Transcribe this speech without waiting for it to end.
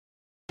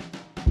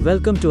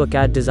Welcome to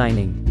AutoCAD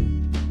Designing.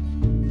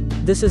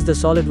 This is the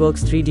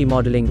SolidWorks 3D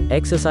modeling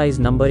exercise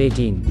number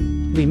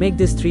 18. We make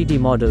this 3D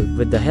model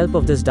with the help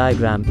of this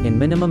diagram in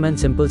minimum and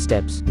simple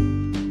steps.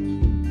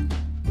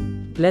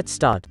 Let's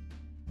start.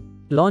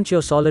 Launch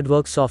your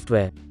SolidWorks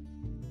software.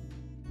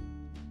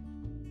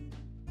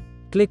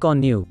 Click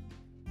on New.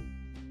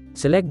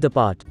 Select the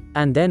part,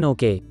 and then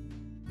OK.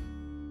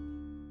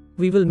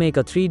 We will make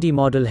a 3D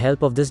model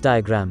help of this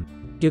diagram.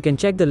 You can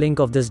check the link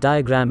of this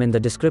diagram in the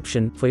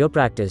description for your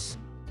practice.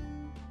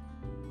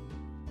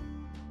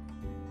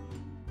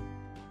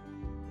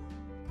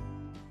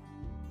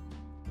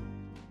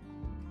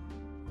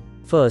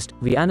 First,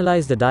 we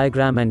analyze the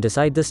diagram and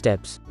decide the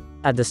steps.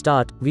 At the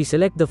start, we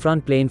select the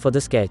front plane for the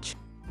sketch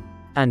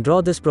and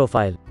draw this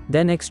profile.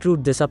 Then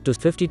extrude this up to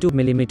 52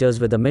 mm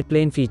with a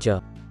mid-plane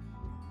feature.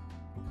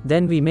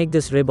 Then we make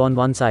this rib on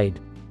one side.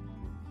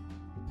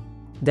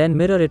 Then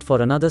mirror it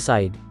for another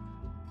side.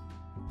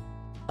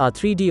 Our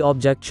 3D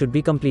object should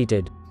be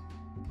completed.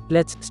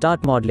 Let's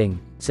start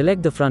modeling.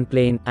 Select the front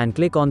plane and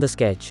click on the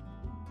sketch.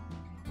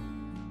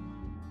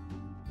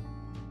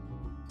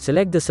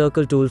 Select the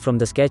circle tool from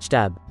the sketch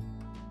tab.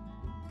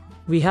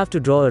 We have to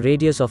draw a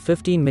radius of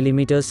 15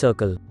 mm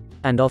circle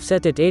and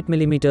offset it 8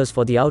 mm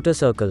for the outer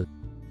circle.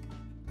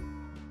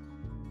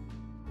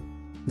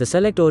 The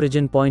select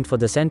origin point for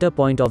the center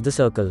point of the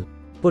circle.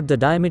 Put the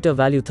diameter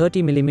value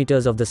 30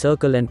 mm of the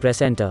circle and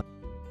press enter.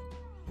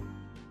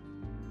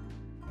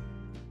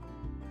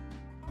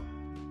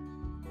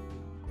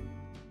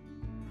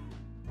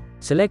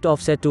 Select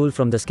offset tool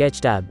from the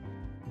sketch tab.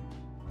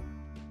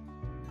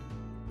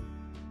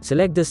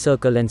 Select this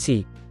circle and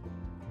see.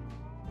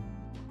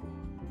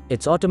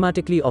 It's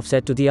automatically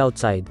offset to the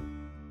outside.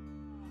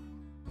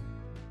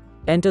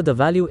 Enter the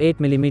value 8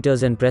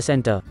 mm and press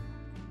enter.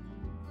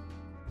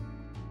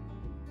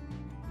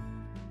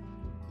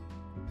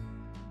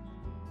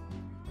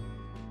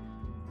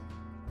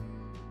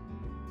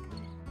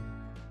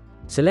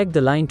 Select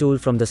the line tool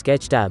from the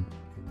sketch tab.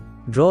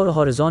 Draw a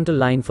horizontal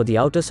line for the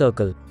outer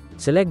circle.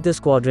 Select this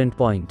quadrant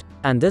point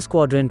and this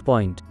quadrant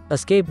point.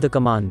 Escape the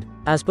command.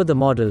 As per the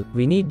model,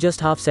 we need just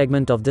half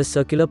segment of this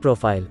circular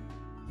profile.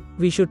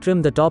 We should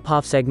trim the top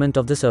half segment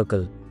of the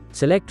circle.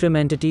 Select Trim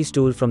Entities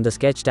tool from the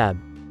sketch tab.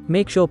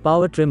 Make sure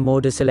Power Trim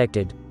mode is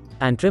selected.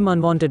 And trim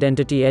unwanted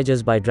entity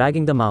edges by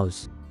dragging the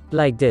mouse.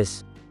 Like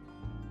this.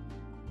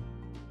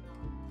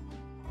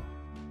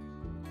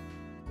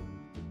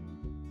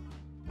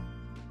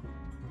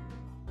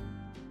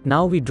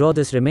 Now we draw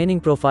this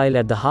remaining profile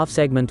at the half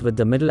segment with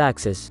the middle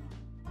axis.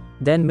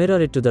 Then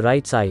mirror it to the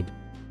right side.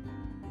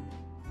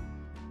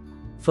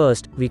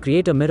 First, we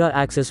create a mirror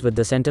axis with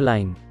the center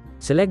line.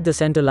 Select the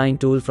center line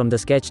tool from the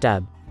sketch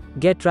tab.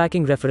 Get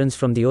tracking reference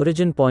from the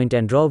origin point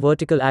and draw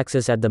vertical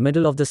axis at the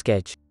middle of the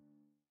sketch.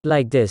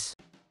 Like this.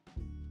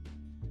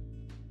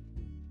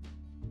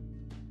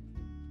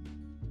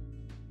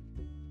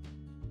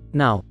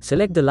 Now,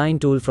 select the line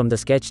tool from the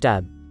sketch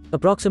tab.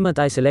 Approximate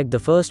I select the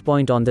first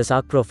point on this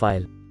arc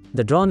profile.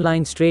 The drawn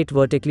line straight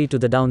vertically to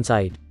the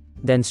downside.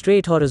 Then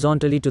straight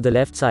horizontally to the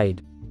left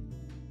side.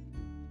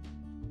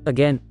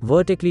 Again,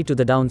 vertically to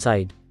the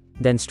downside.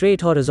 Then straight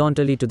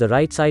horizontally to the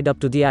right side up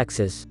to the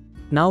axis.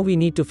 Now we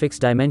need to fix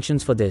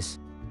dimensions for this.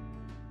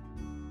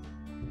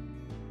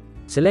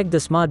 Select the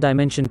Smart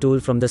Dimension tool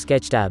from the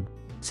sketch tab.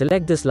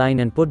 Select this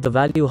line and put the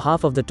value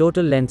half of the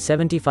total length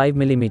 75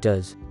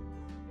 mm.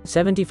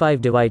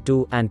 75 divide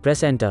 2 and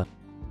press enter.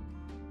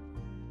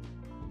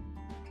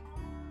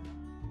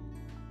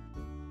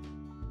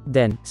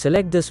 Then,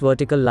 select this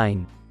vertical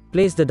line.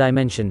 Place the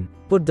dimension,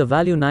 put the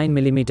value 9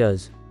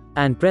 mm.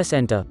 And press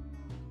enter.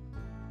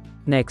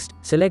 Next,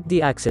 select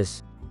the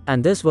axis.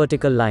 And this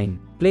vertical line.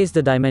 Place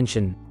the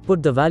dimension,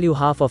 put the value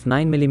half of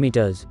 9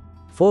 mm.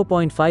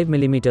 4.5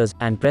 mm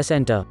and press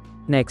enter.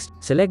 Next,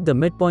 select the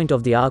midpoint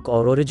of the arc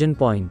or origin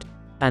point.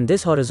 And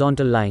this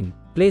horizontal line.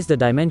 Place the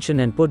dimension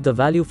and put the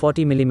value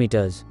 40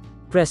 mm.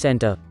 Press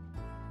enter.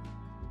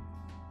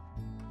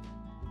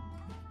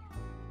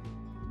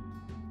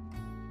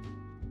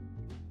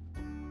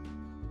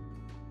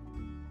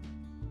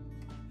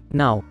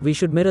 Now, we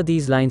should mirror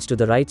these lines to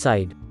the right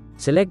side.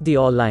 Select the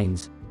all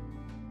lines.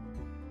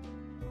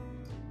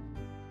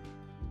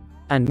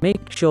 And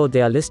make sure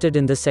they are listed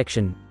in this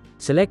section.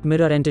 Select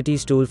Mirror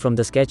Entities tool from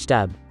the sketch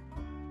tab.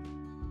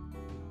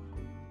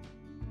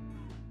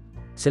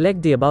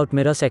 Select the About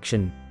Mirror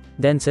section.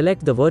 Then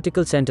select the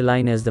vertical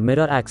centerline as the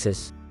mirror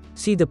axis.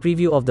 See the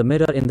preview of the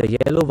mirror in the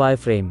yellow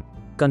wireframe.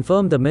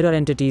 Confirm the mirror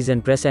entities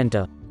and press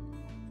enter.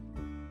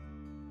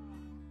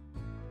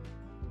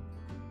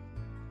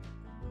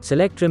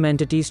 Select Trim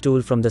Entities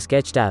tool from the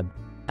sketch tab.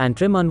 And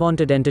trim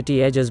unwanted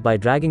entity edges by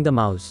dragging the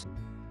mouse.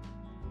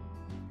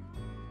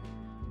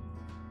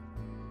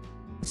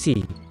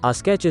 See, our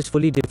sketch is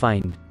fully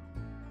defined.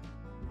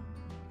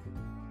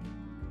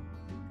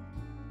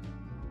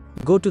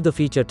 Go to the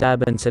Feature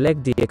tab and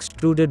select the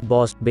Extruded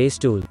Bossed Base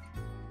tool.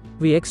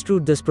 We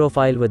extrude this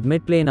profile with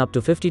mid-plane up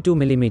to 52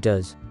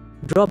 mm.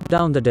 Drop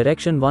down the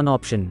Direction 1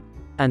 option.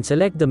 And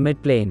select the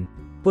mid-plane.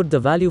 Put the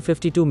value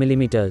 52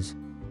 mm.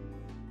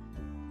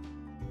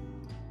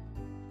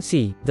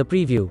 See the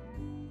preview.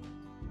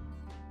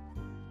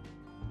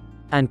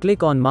 And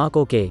click on Mark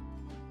OK.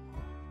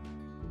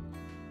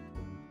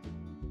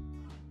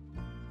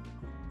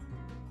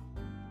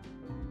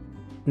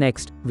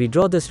 Next, we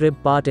draw this rib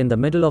part in the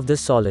middle of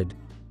this solid.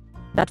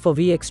 For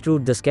we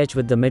extrude the sketch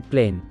with the mid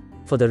plane.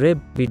 For the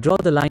rib, we draw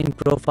the line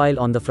profile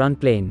on the front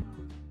plane.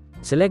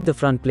 Select the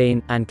front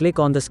plane and click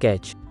on the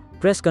sketch.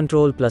 Press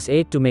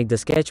Ctrl+8 to make the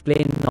sketch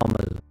plane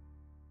normal.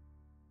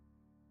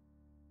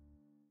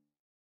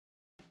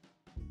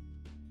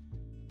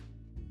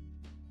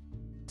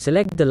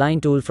 Select the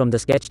line tool from the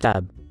sketch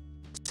tab.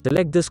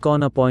 Select this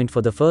corner point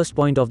for the first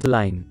point of the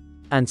line.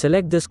 And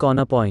select this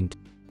corner point.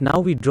 Now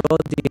we draw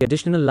the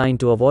additional line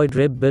to avoid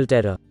rib built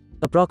error.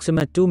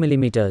 Approximate 2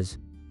 mm.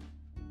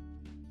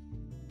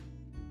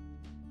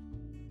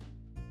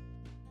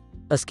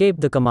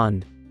 Escape the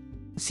command.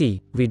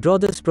 See, we draw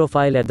this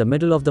profile at the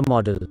middle of the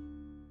model.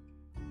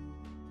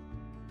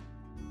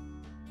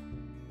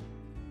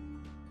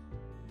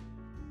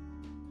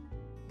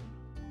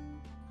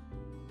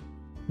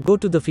 Go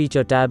to the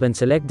Feature tab and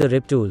select the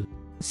Rib tool.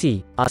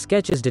 See, our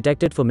sketch is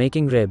detected for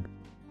making rib.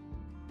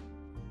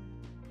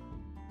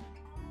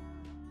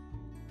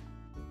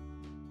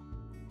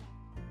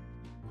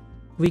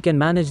 We can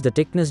manage the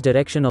thickness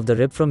direction of the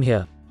rib from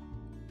here.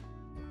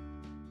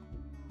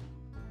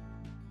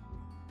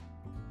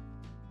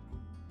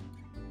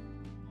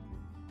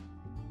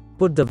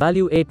 Put the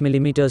value 8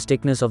 mm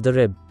thickness of the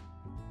rib.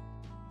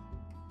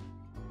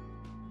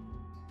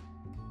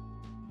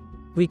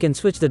 We can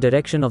switch the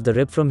direction of the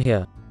rib from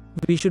here.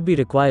 We should be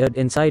required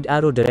inside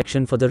arrow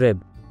direction for the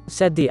rib.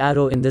 Set the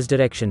arrow in this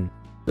direction.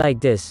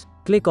 Like this.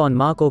 Click on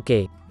Mark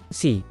OK.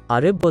 See,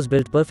 our rib was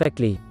built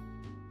perfectly.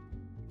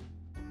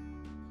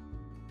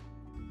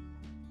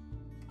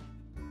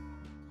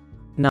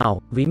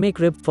 Now, we make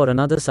rib for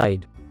another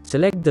side.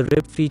 Select the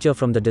rib feature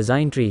from the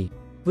design tree,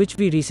 which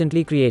we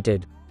recently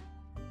created.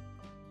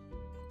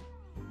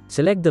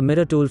 Select the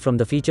mirror tool from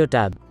the Feature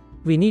tab.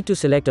 We need to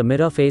select a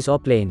mirror face or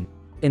plane.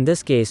 In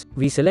this case,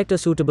 we select a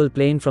suitable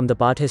plane from the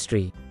part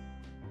history.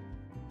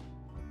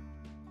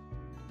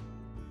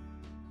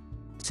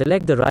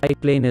 Select the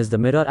right plane as the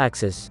mirror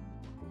axis.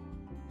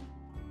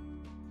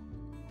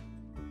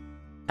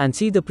 And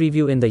see the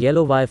preview in the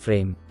yellow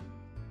wireframe.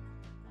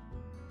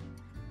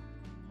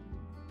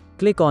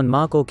 Click on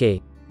Mark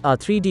OK. Our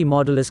 3D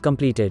model is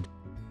completed.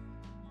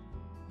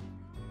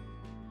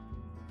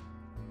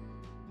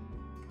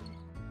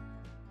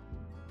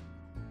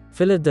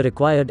 Fillet the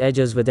required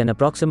edges with an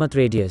approximate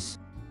radius.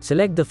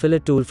 Select the Fillet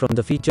tool from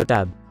the Feature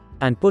tab.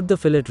 And put the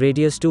fillet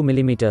radius 2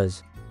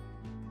 mm.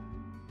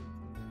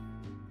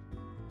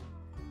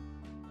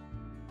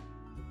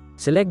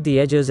 Select the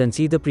edges and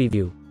see the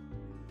preview.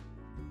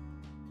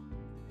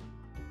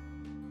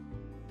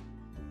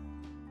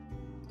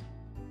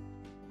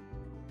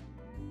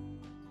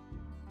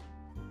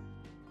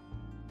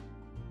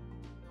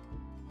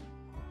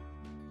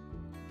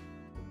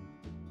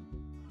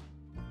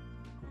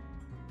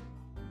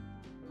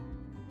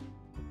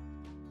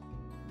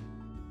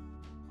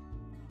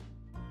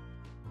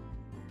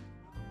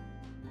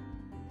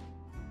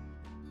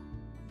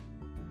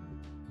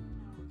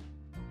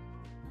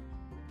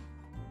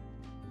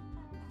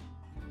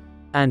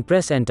 And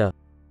press Enter.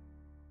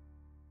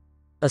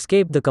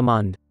 Escape the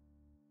command.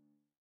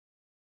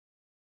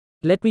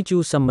 Let me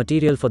choose some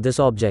material for this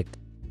object.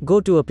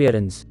 Go to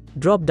Appearance.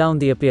 Drop down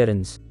the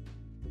Appearance.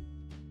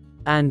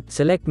 And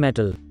select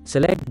Metal.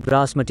 Select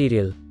Brass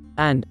material.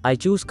 And I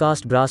choose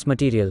Cast brass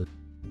material.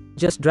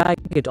 Just drag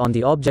it on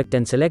the object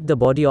and select the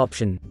body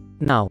option.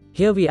 Now,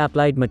 here we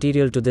applied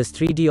material to this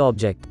 3D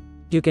object.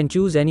 You can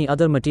choose any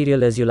other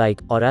material as you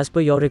like or as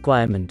per your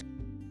requirement.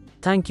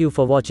 Thank you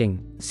for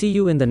watching. See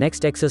you in the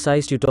next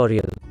exercise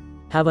tutorial.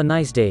 Have a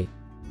nice day.